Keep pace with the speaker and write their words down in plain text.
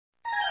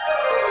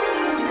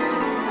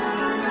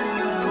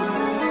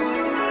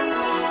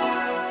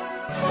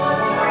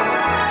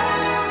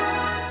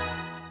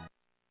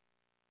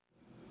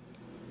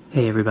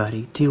Hey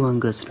everybody,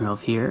 T1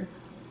 Glistenrelf here.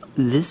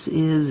 This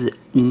is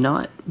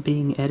not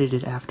being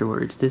edited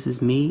afterwards. This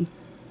is me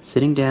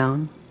sitting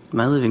down in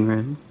my living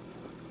room,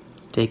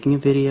 taking a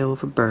video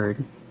of a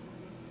bird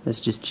that's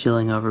just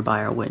chilling over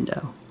by our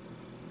window,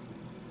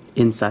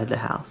 inside the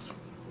house.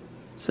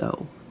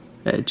 So,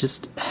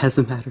 just as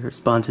a matter of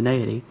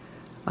spontaneity,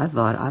 I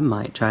thought I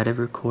might try to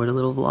record a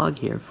little vlog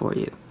here for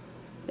you.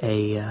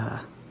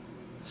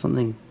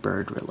 Something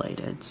bird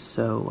related.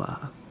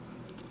 So,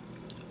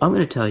 I'm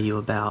going to tell you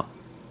about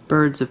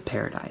birds of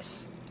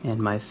paradise,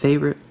 and my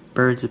favorite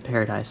birds of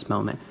paradise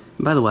moment.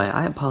 And by the way,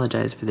 I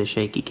apologize for the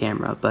shaky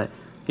camera, but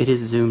it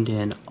is zoomed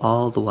in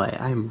all the way.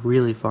 I am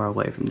really far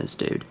away from this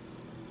dude.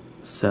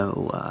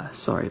 So,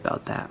 sorry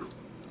about that.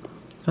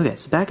 Okay,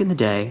 so back in the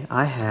day,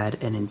 I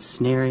had an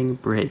Ensnaring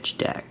Bridge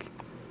deck.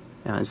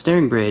 Now,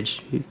 Ensnaring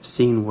Bridge, you've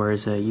seen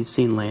Wurza, you've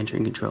seen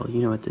Lantern Control,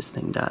 you know what this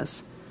thing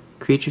does.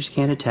 Creatures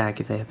can't attack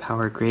if they have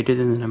power greater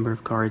than the number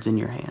of cards in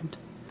your hand.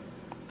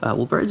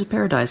 Well, Birds of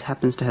Paradise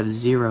happens to have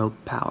 0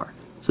 power,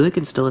 so it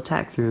can still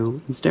attack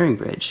through Ensnaring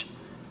Bridge.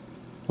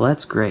 Well,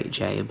 that's great,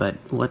 Jay, but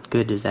what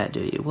good does that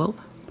do you? Well,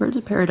 Birds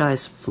of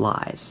Paradise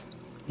flies.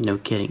 No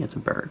kidding, it's a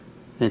bird,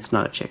 and it's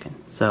not a chicken.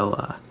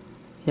 So,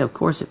 yeah, of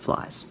course it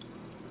flies.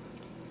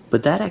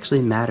 But that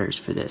actually matters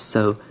for this.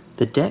 So,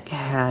 the deck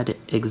had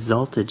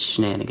Exalted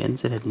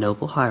shenanigans. It had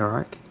Noble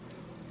Hierarch.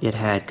 It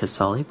had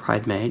Kasali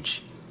Pride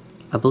Mage.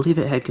 I believe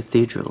it had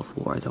Cathedral of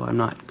War, though I'm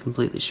not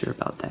completely sure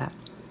about that.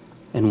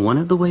 And one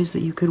of the ways that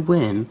you could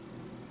win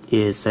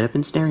is set up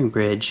Ensnaring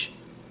Bridge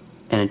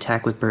and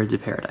attack with Birds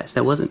of Paradise.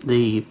 That wasn't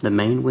the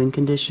main win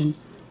condition.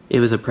 It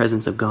was a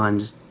Presence of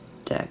Gond's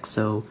deck,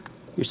 so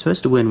you're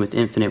supposed to win with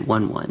infinite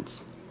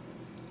 1/1s.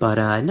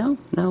 But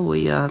no,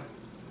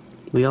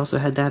 we also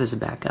had that as a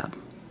backup.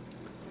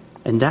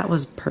 And that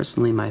was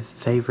personally my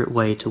favorite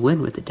way to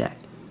win with the deck,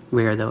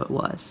 rare though it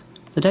was.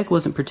 The deck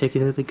wasn't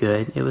particularly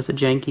good. It was a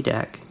janky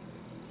deck.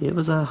 It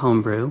was a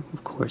homebrew,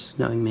 of course,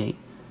 knowing me.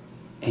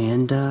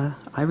 And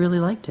I really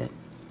liked it.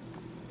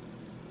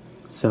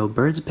 So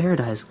Birds of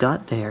Paradise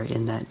got there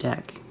in that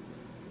deck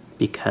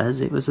because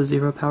it was a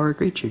 0 power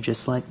creature,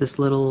 just like this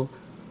little,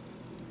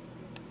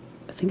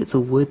 I think it's a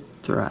wood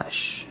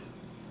thrush.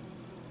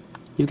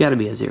 You've got to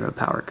be a 0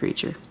 power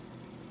creature.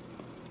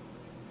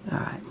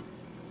 Alright.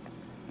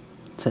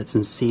 Set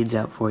some seeds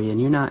out for you,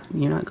 and you're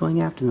not going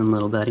after them,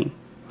 little buddy.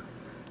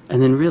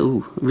 And then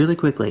really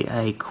quickly,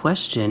 a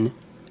question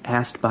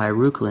asked by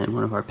Ruklin,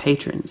 one of our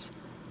patrons.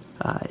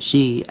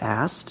 She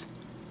asked,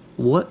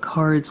 what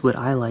cards would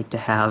I like to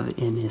have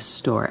in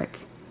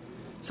Historic?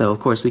 So, of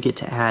course, we get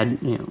to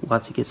add,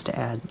 WotC gets to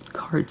add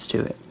cards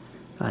to it.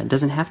 It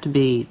doesn't have to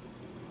be,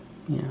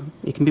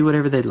 it can be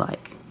whatever they'd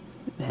like.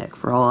 Heck,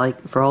 for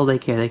all they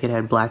care, they could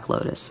add Black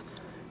Lotus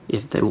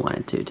if they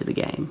wanted to the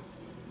game.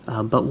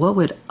 But what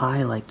would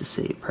I like to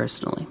see,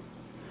 personally?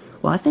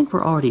 Well, I think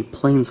we're already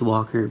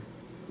Planeswalker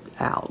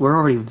out. We're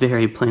already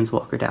very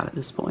Planeswalkered out at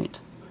this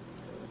point.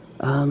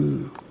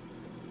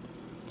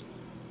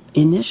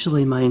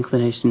 Initially, my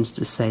inclination is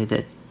to say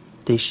that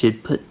they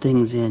should put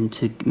things in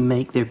to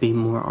make there be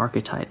more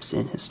archetypes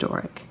in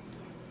Historic.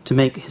 To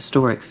make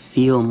Historic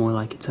feel more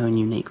like its own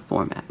unique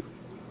format.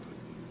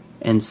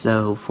 And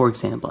so, for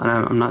example, and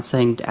I'm not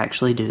saying to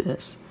actually do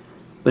this,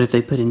 but if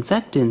they put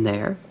Infect in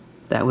there,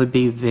 that would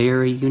be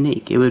very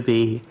unique. It would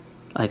be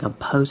like a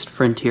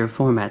post-Frontier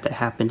format that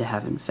happened to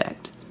have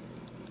Infect.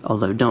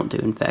 Although, don't do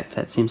Infect,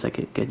 that seems like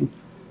it could...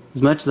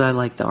 As much as I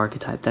like the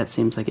archetype, that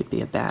seems like it'd be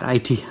a bad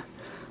idea.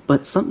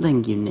 But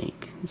something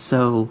unique.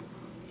 So,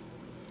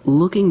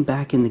 looking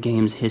back in the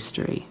game's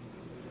history,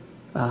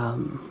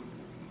 and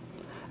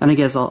I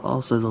guess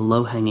also the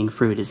low-hanging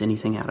fruit is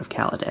anything out of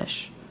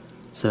Kaladesh.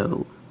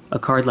 So, a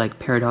card like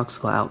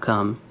Paradoxical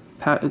Outcome,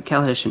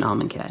 Kaladesh and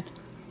Amonkhet,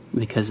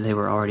 because they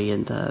were already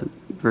in the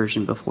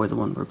version before the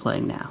one we're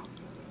playing now,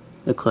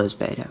 the closed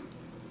beta.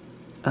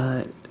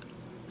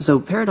 So,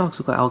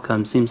 Paradoxical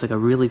Outcome seems like a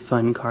really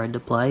fun card to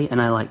play,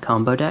 and I like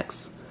combo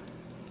decks.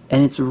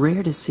 And it's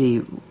rare to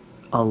see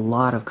a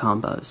lot of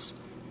combos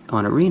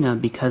on Arena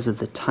because of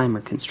the timer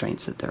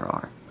constraints that there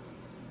are.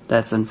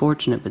 That's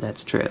unfortunate, but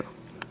that's true.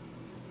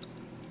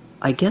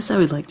 I guess I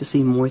would like to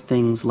see more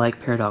things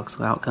like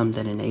Paradoxical Outcome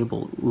that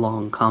enable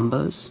long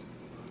combos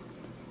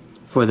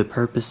for the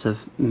purpose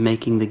of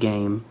making the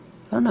game...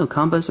 I don't know,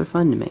 combos are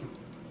fun to me.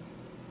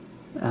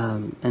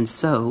 And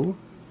so,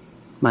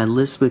 my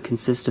list would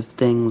consist of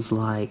things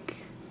like...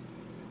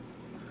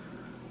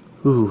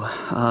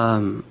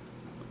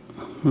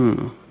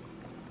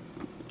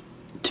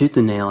 Tooth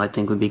and Nail, I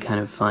think, would be kind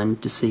of fun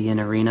to see in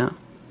Arena.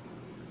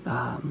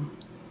 I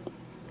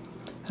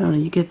don't know,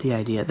 you get the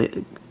idea.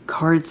 The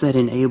cards that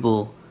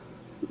enable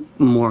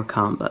more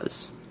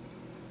combos.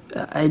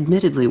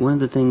 Admittedly, one of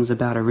the things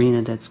about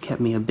Arena that's kept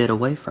me a bit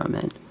away from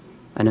it,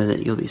 I know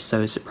that you'll be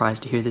so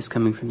surprised to hear this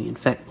coming from the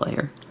Infect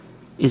player,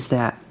 is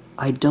that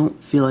I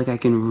don't feel like I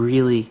can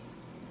really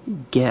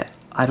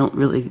I don't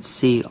really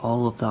see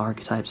all of the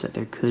archetypes that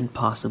there could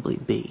possibly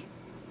be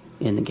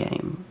in the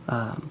game.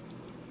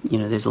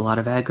 There's a lot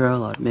of aggro, a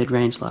lot of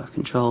mid-range, a lot of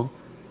control,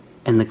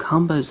 And the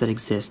combos that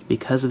exist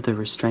because of the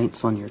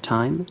restraints on your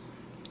time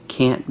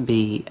can't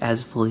be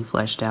as fully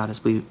fleshed out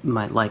as we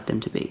might like them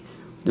to be.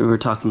 We're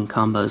talking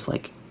combos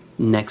like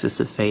Nexus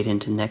of Fate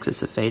into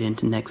Nexus of Fate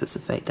into Nexus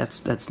of Fate.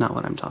 That's not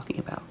what I'm talking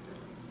about.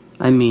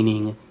 I'm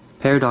meaning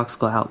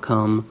paradoxical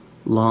outcome,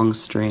 long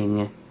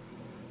string,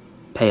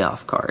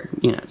 payoff card.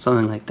 You know,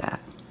 something like that.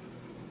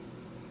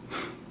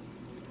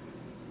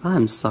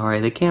 I'm sorry,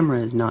 the camera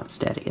is not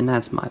steady, and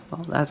that's my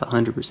fault. That's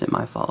 100%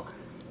 my fault.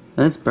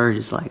 And this bird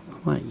is like,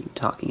 what are you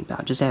talking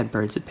about? Just add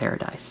Birds of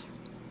Paradise.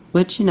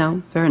 Which, you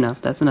know, fair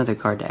enough, that's another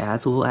card to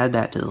add, so we'll add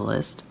that to the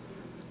list.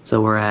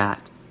 So we're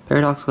at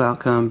Paradoxical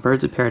Outcome,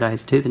 Birds of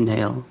Paradise to the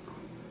nail.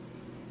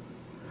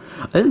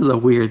 This is a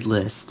weird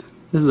list.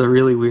 This is a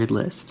really weird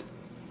list.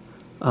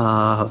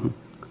 You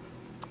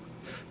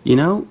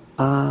know,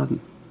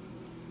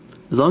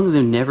 as long as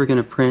they're never going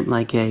to print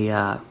like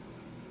a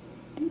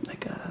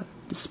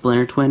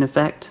Splinter Twin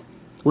effect,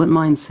 wouldn't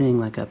mind seeing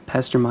like a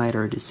Pestermite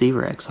or a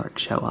Deceiver Exarch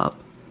show up.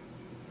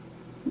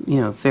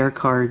 You know, fair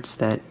cards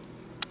that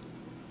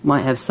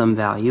might have some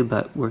value,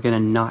 but we're going to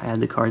not add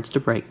the cards to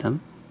break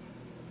them.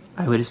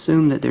 I would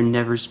assume that they're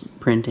never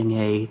printing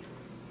a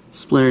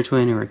Splinter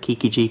Twin or a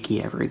Kiki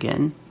Jiki ever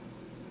again.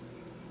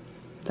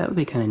 That would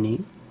be kind of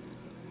neat.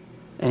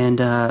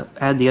 And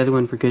add the other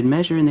one for good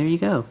measure, and there you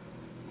go.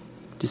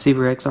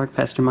 Deceiver Exarch,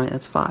 Pestermite,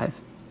 that's 5.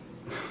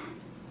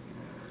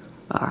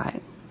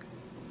 Alright.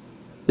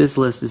 This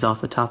list is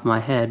off the top of my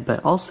head,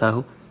 but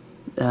also,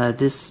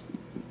 this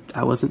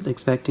I wasn't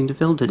expecting to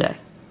film today.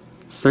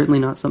 Certainly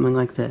not something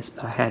like this,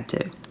 but I had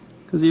to.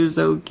 Because you're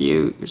so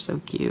cute, you're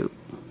so cute.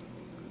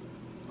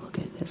 Look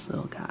at this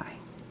little guy.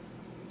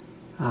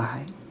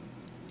 Alright.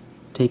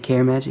 Take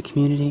care, Magic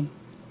Community.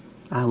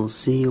 I will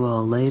see you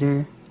all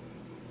later.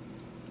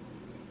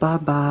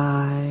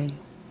 Bye-bye.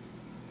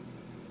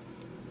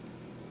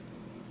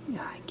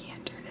 I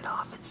can't turn it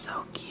off, it's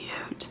so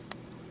cute.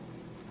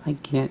 I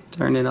can't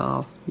turn it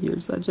off. You're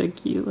such a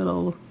cute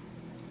little...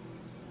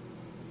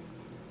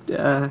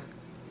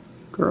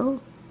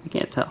 girl? I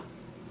can't tell.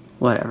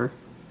 Whatever.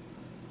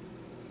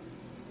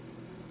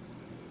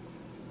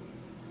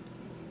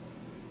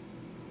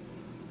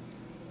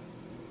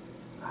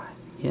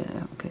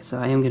 Yeah, okay, so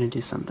I am going to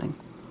do something.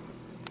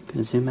 I'm going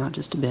to zoom out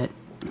just a bit.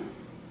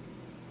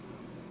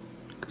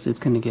 Because it's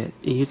going to get...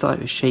 You thought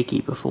it was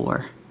shaky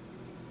before.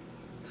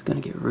 It's going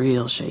to get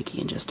real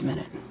shaky in just a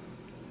minute.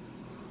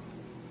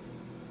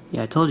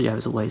 Yeah, I told you I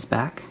was a ways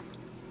back.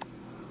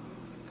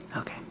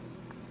 Okay.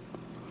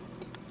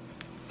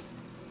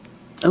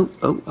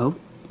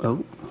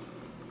 Oh.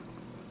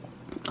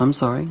 I'm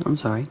sorry.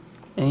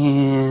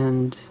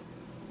 And...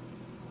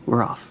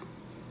 we're off.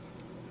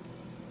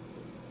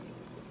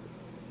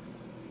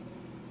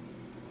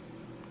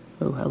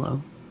 Oh,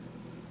 hello.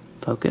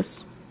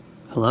 Focus.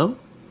 Hello?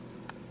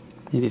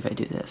 Maybe if I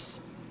do this.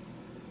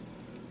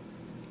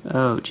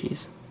 Oh,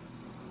 jeez.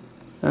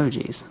 Oh,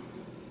 jeez.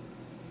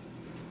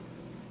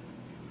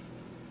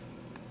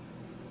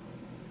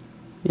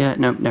 Yeah,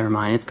 nope, never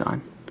mind, it's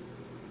gone.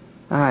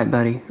 Alright,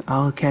 buddy.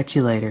 I'll catch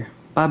you later.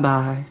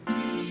 Bye-bye.